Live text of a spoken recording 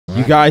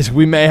You guys,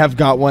 we may have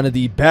got one of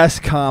the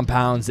best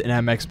compounds in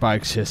MX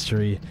Bikes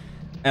history.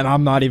 And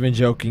I'm not even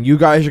joking. You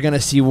guys are going to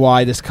see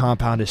why this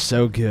compound is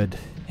so good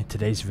in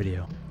today's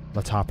video.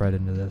 Let's hop right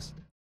into this.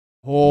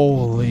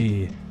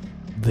 Holy.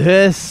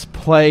 This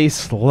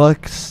place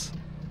looks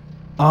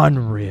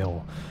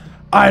unreal.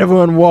 Alright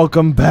everyone,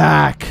 welcome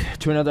back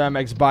to another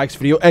MX Bikes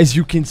video. As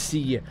you can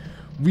see,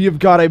 we have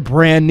got a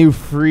brand new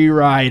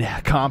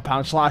Freeride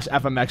compound /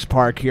 FMX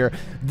park here.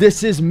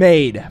 This is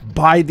made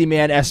by the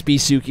man SB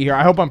Suki here.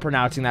 I hope I'm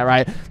pronouncing that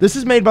right. This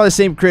is made by the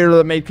same creator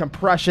that made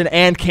Compression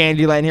and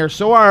Candyland here,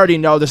 so I already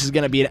know this is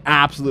going to be an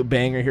absolute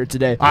banger here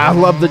today. I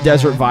love the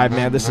desert vibe,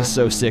 man. This is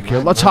so sick here.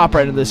 Let's hop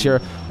right into this here.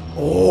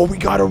 Oh, we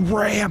got a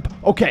ramp.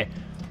 Okay.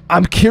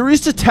 I'm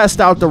curious to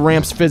test out the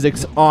ramp's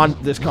physics on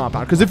this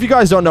compound, because if you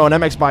guys don't know an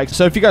MX Bike,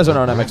 some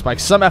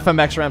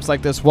FMX ramps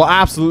like this will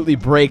absolutely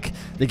break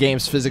the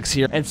game's physics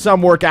here, and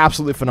some work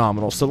absolutely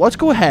phenomenal. So let's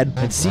go ahead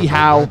and see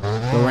how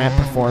the ramp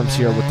performs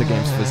here with the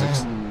game's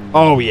physics.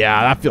 Oh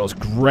yeah, that feels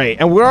great.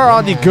 And we're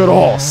on the good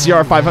old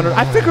CR500.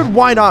 I figured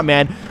why not,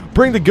 man?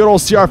 Bring the good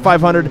old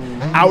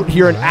CR500 out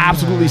here and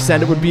absolutely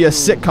send it. Would be a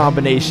sick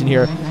combination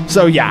here.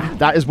 So yeah,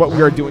 that is what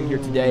we are doing here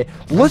today.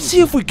 Let's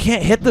see if we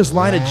can't hit this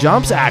line of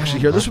jumps actually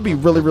here. This would be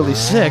really, really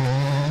sick.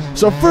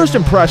 So first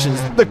impressions,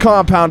 the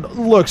compound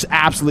looks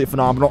absolutely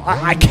phenomenal.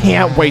 I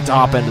can't wait to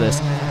hop into this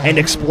and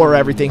explore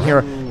everything here.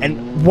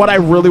 And what I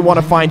really want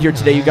to find here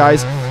today, you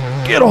guys,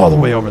 get all the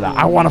way over that.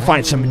 I want to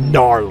find some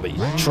gnarly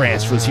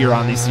transfers here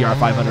on the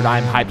CR500.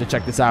 I'm hyped to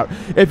check this out.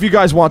 If you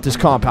guys want this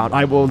compound,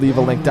 I will leave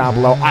a link down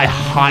below. I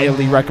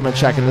highly recommend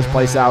checking this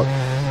place out.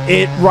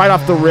 Right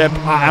off the rip,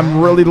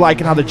 I'm really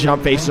liking how the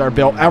jump faces are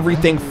built.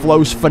 Everything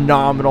flows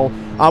phenomenal.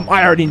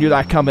 I already knew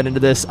that coming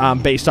into this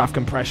based off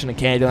Compression and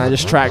Candyland.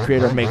 This track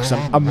creator makes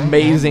some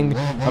amazing,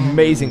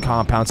 amazing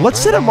compounds. Let's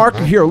set a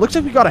marker here. Looks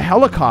like we got a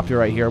helicopter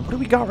right here. What do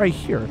we got right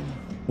here?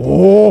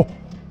 Oh,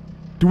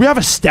 do we have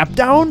a step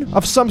down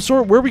of some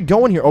sort? Where are we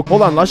going here? Oh,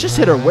 hold on. Let's just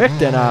hit our wick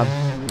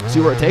and see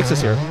where it takes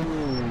us here.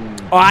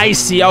 Oh, I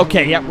see.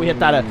 Okay, yep, we hit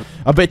that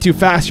a bit too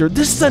fast here.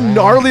 This is a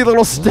gnarly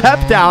little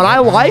step down. I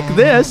like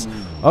this.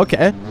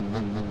 Okay.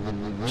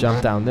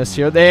 Jump down this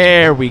here.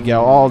 There we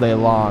go. All day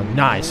long.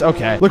 Nice.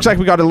 Okay. Looks like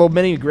we got a little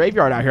mini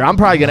graveyard out here. I'm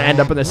probably going to end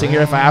up in this thing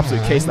here if I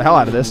absolutely case the hell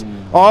out of this.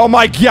 Oh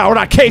my god, we're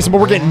not casing,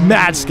 but we're getting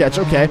mad sketch.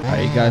 Okay. All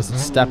right, you guys,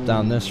 let's step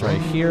down this right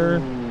here.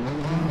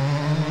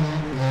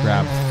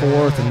 Grab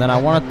fourth, and then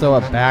I want to throw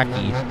a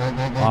backy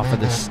off of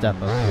this step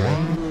up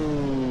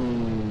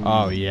here.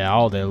 Oh yeah,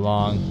 all day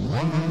long.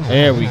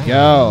 There we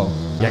go.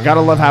 Yeah,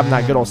 gotta love having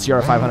that good old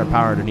CR500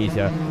 power underneath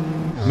you.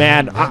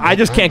 Man, I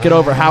just can't get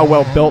over how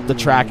well built the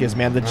track is,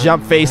 man. The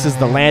jump faces,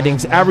 the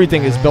landings,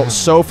 everything is built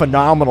so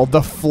phenomenal.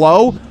 The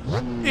flow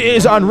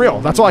is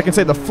unreal. That's all I can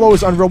say. The flow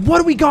is unreal. What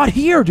do we got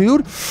here,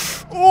 dude?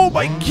 Oh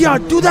my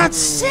god, dude, that's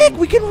sick.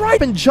 We can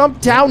ride and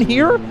jump down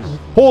here.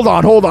 Hold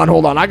on, hold on,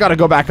 hold on. I gotta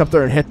go back up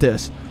there and hit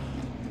this.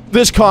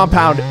 This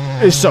compound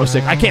is so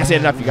sick. I can't say it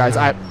enough, you guys.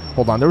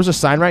 Hold on. There was a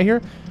sign right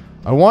here.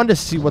 I wanted to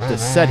see what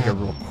this said here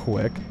real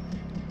quick.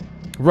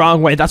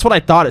 Wrong way. That's what I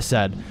thought it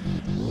said.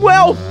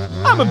 Well,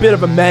 I'm a bit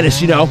of a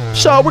menace, you know,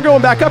 so we're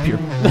going back up here.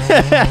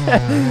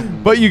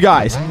 But you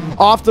guys,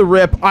 off the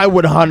rip, I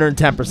would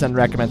 110%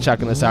 recommend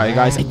checking this out, you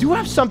guys. I do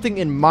have something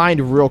in mind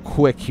real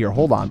quick here.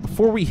 Hold on.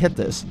 Before we hit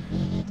this,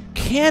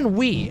 can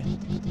we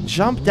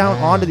jump down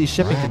onto these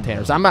shipping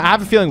containers? I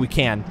have a feeling we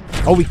can.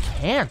 Oh, we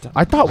can't.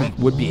 I thought we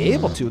would be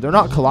able to. They're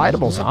not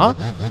collidables, huh?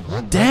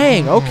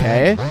 Dang,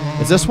 okay.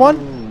 Is this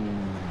one?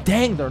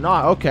 Dang, they're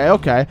not. Okay,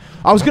 okay.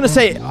 I was going to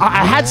say,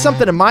 I had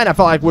something in mind I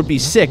felt like would be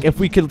sick if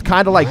we could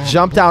kind of like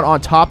jump down on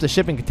top of the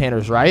shipping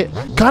containers, right?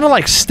 Kind of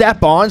like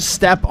step on,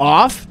 step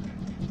off,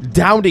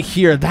 down to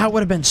here. That would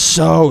have been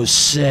so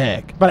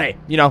sick. But hey,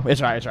 you know,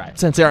 it's right, it's right.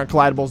 Since they aren't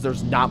collidables,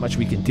 there's not much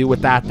we can do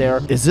with that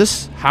there. Is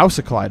this house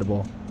a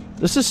collidable?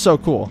 This is so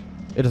cool.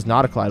 It is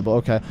not a collidable.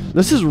 Okay.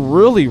 This is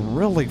really,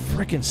 really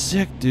freaking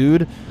sick,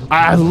 dude.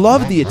 I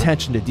love the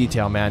attention to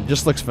detail, man.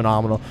 Just looks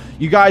phenomenal.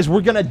 You guys,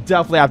 we're going to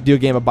definitely have to do a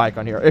game of bike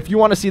on here. If you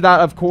want to see that,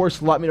 of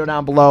course, let me know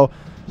down below.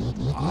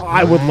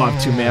 I would love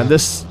to, man.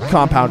 This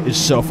compound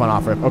is so fun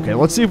off rip. Okay,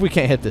 let's see if we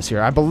can't hit this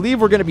here. I believe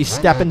we're going to be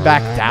stepping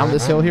back down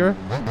this hill here.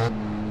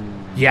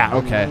 Yeah,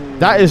 okay.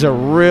 That is a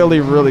really,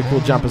 really cool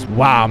jump as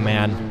wow,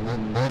 man.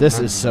 This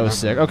is so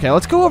sick. Okay,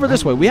 let's go over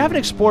this way. We haven't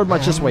explored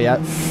much this way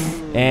yet.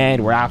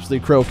 And we're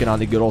absolutely croaking on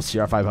the good old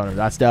CR500.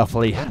 That's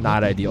definitely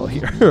not ideal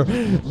here.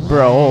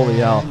 Bro, holy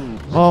hell.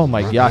 Oh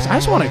my gosh. I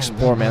just want to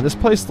explore, man. This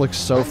place looks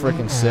so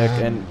freaking sick.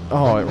 And,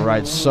 oh, it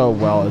rides so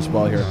well as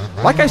well here.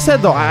 Like I said,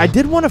 though, I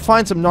did want to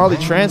find some gnarly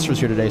transfers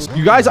here today. So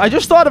you guys, I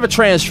just thought of a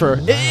transfer.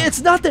 It's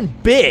nothing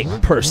big,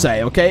 per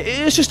se, okay?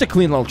 It's just a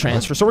clean little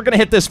transfer. So we're going to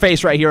hit this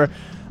face right here.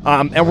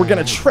 And we're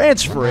going to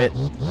transfer it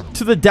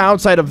to the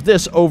downside of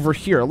this over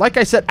here. Like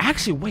I said,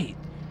 actually, wait.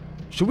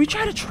 Should we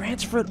try to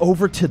transfer it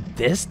over to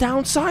this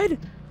downside?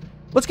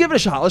 Let's give it a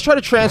shot. Let's try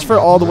to transfer it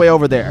all the way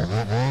over there.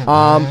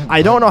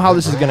 I don't know how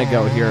this is going to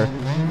go here,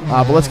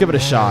 but let's give it a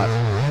shot.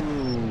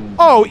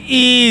 Oh,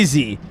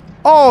 easy.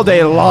 all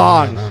day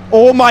long.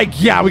 Oh my,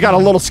 yeah, we got a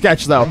little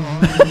sketch though.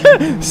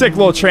 Sick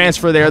little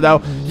transfer there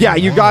though. Yeah,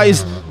 you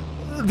guys,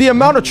 the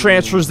amount of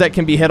transfers that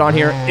can be hit on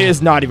here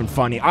is not even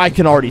funny. I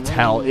can already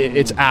tell.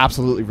 It's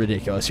absolutely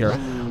ridiculous here.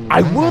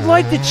 I would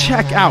like to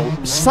check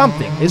out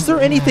something. Is there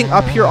anything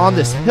up here on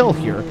this hill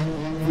here?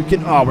 We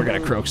can, oh, we're gonna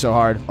croak so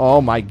hard. Oh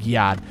my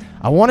God.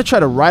 I want to try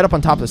to ride up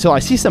on top of this hill. I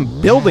see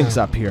some buildings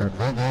up here.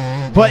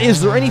 But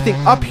is there anything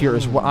up here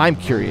is what I'm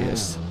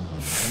curious.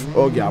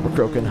 Oh God, we're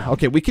croaking.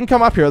 Okay, we can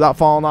come up here without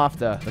falling off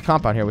the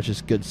compound here, which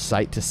is good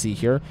sight to see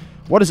here.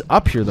 What is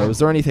up here though? Is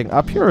there anything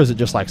up here or is it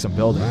just like some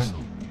buildings?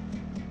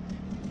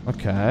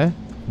 Okay.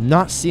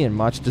 Not seeing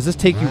much. Does this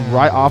take you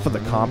right off of the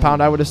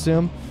compound, I would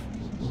assume?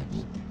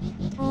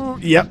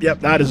 Yep,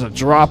 that is a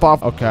drop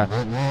off. Okay.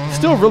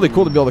 Still really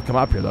cool to be able to come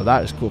up here, though.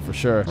 That is cool for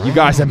sure. You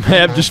guys, I may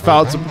have just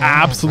found some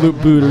absolute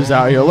booters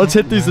out here. Let's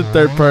hit these in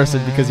third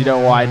person because, you know,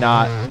 why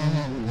not?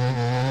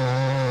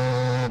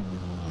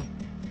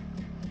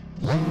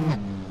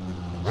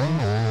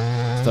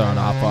 Throwing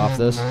off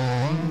this.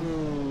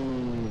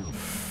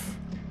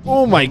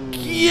 Oh my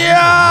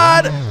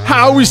God!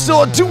 How are we still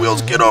on two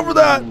wheels? Get over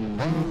that!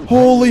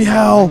 Holy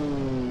hell!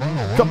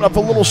 Coming up a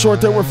little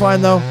short there. We're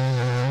fine, though.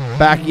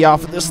 Backy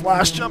off of this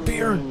last jump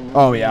here.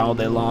 Oh yeah, all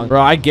day long.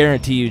 Bro, I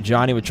guarantee you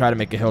Johnny would try to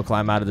make a hill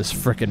climb out of this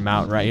freaking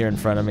mountain right here in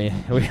front of me.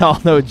 We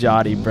all know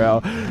Johnny,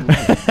 bro.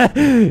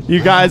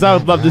 You guys, I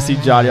would love to see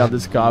Johnny on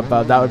this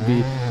compound. That would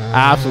be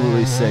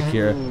absolutely sick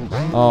here.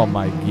 Oh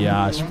my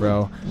gosh,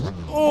 bro.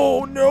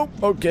 Oh no.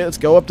 Okay, let's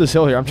go up this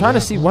hill here. I'm trying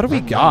to see what do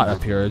we got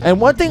up here. And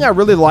one thing I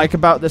really like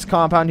about this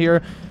compound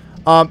here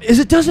is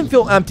it doesn't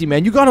feel empty,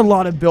 man. You got a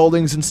lot of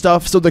buildings and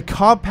stuff, so the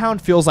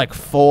compound feels like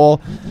full,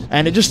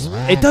 and it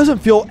doesn't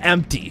feel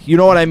empty. You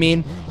know what I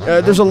mean?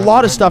 There's a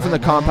lot of stuff in the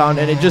compound,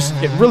 and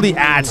it really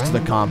adds to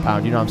the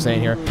compound. You know what I'm saying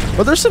here?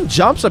 But there's some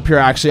jumps up here,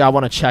 actually, I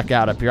want to check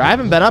out up here. I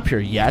haven't been up here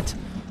yet.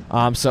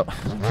 So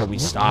can we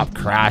stop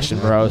crashing,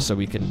 bro, so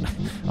we can...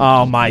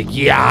 Oh my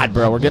God,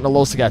 bro. We're getting a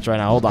little sketch right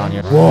now. Hold on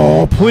here.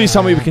 Whoa, please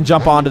tell me we can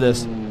jump onto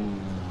this.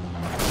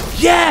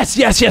 Yes.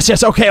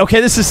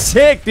 Okay, this is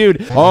sick,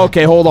 dude.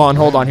 Okay, hold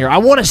on here. I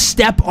want to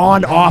step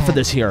on off of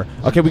this here.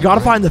 Okay, we got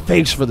to find the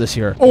face for this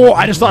here. Oh,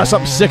 I just thought of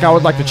something sick I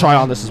would like to try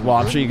on this as well.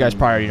 I'm sure you guys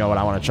probably already know what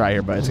I want to try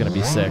here, but it's going to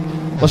be sick.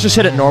 Let's just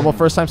hit it normal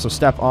first time, so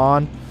step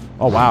on.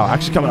 Oh, wow.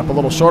 Actually coming up a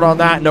little short on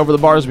that, and over the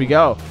bars we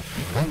go.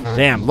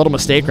 Damn, little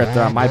mistake right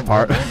there on my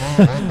part. All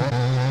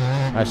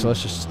right, so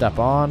let's just step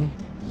on.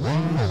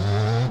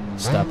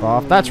 Step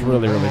off. That's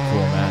really, really cool,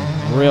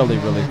 man. Really,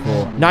 really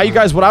cool. Now, you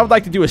guys, what I would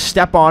like to do is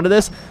step onto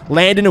this,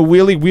 land in a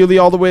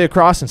wheelie all the way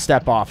across, and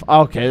step off.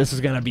 Okay, this is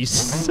going to be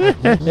sick,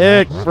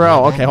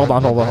 bro. Okay, hold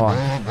on.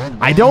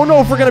 I don't know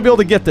if we're going to be able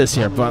to get this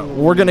here, but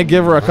we're going to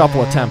give her a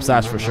couple attempts,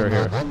 that's for sure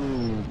here.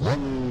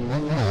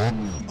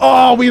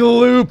 Oh, we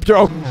looped.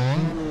 Oh.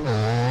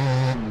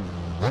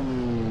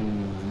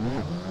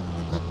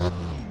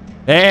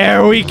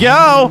 There we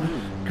go.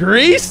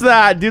 Grease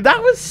that, dude.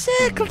 That was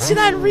sick. Let's see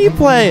that in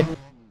replay.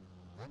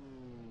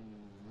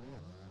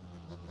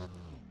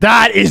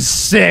 That is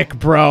sick,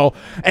 bro.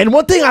 And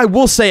one thing I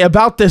will say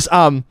about this,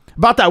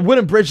 about that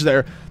wooden bridge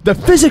there, the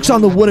physics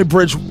on the wooden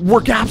bridge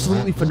work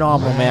absolutely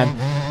phenomenal, man.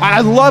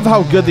 I love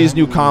how good these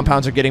new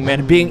compounds are getting,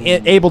 man. Being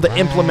able to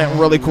implement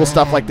really cool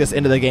stuff like this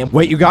into the game.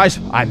 Wait, you guys,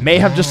 I may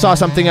have just saw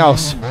something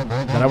else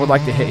that I would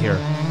like to hit here.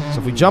 So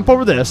if we jump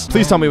over this,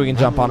 please tell me we can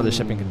jump onto the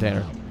shipping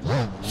container.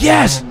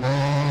 Yes!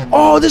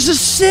 Oh, this is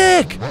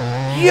sick!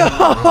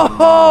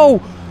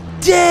 Yo!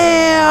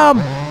 Damn!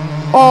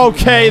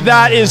 Okay,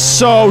 that is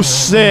so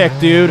sick,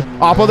 dude.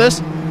 Oppo this.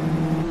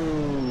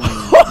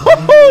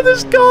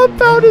 This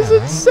compound is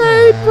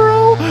insane,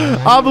 bro.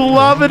 I'm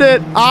loving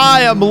it.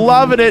 I am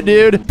loving it,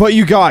 dude. But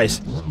you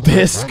guys,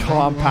 this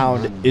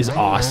compound is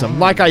awesome.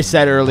 Like I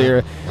said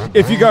earlier,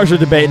 if you guys are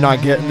debating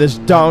on getting this,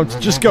 don't.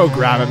 Just go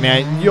grab it,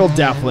 man. You'll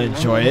definitely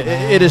enjoy it.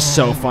 It is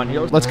so fun.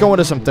 Let's go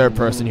into some third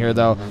person here,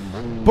 though.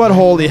 But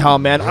holy hell,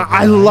 man.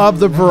 I love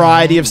the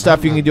variety of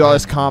stuff you can do on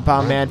this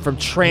compound, man. From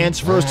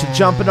transfers to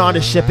jumping onto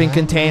shipping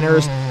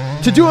containers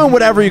to doing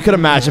whatever you could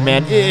imagine,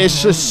 man.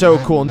 It's just so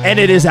cool. And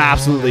it is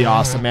absolutely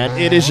awesome, man.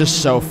 It is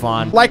just so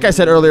fun. Like I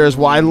said earlier as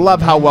well, I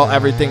love how well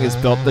everything is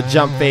built. The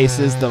jump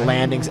faces, the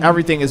landings,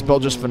 everything is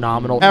built just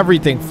phenomenal.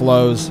 Everything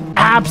flows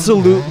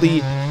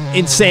absolutely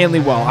insanely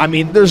well. I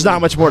mean, there's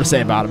not much more to say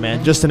about it,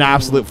 man. Just an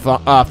absolute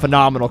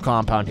phenomenal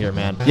compound here,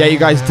 man. Yeah, you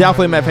guys,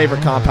 definitely my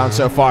favorite compound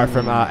so far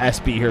from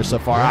SB here so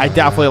far. I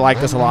definitely like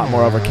this a lot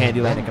more over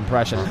Candyland and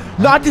Compression.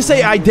 Not to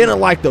say I didn't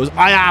like those.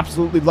 I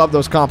absolutely love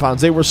those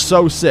compounds. They were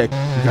so sick.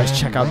 You guys,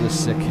 check out this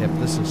sick hip.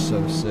 This is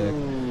so sick.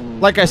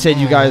 Like I said,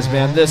 you guys,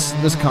 man,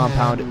 this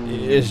compound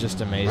is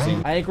just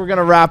amazing. I think we're going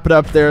to wrap it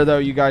up there, though.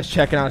 You guys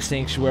checking out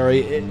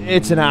Sanctuary.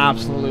 It's an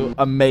absolute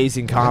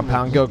amazing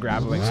compound. Go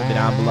grab it. Links will be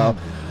down below.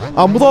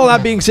 With all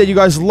that being said, you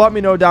guys, let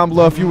me know down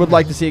below if you would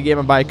like to see a game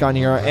and bike on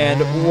here, and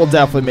we'll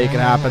definitely make it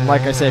happen.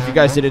 Like I said, if you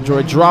guys did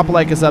enjoy, drop a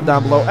like and sub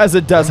down below, as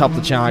it does help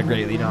the channel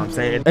greatly, you know what I'm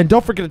saying? And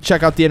don't forget to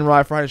check out the In Real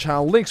Life Riding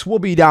channel. Links will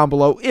be down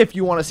below if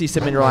you want to see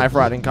some In Real Life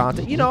Riding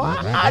content. You know,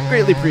 I'd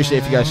greatly appreciate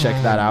if you guys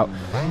check that out.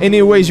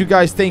 Anyways, you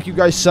guys, thank you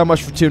guys so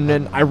much for tuning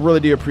in. I really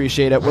do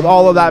appreciate it. With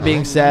all of that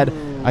being said,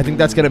 I think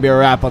that's going to be a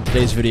wrap on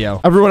today's video.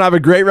 Everyone have a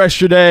great rest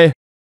of your day.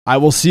 I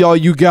will see all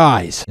you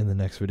guys in the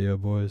next video,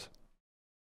 boys.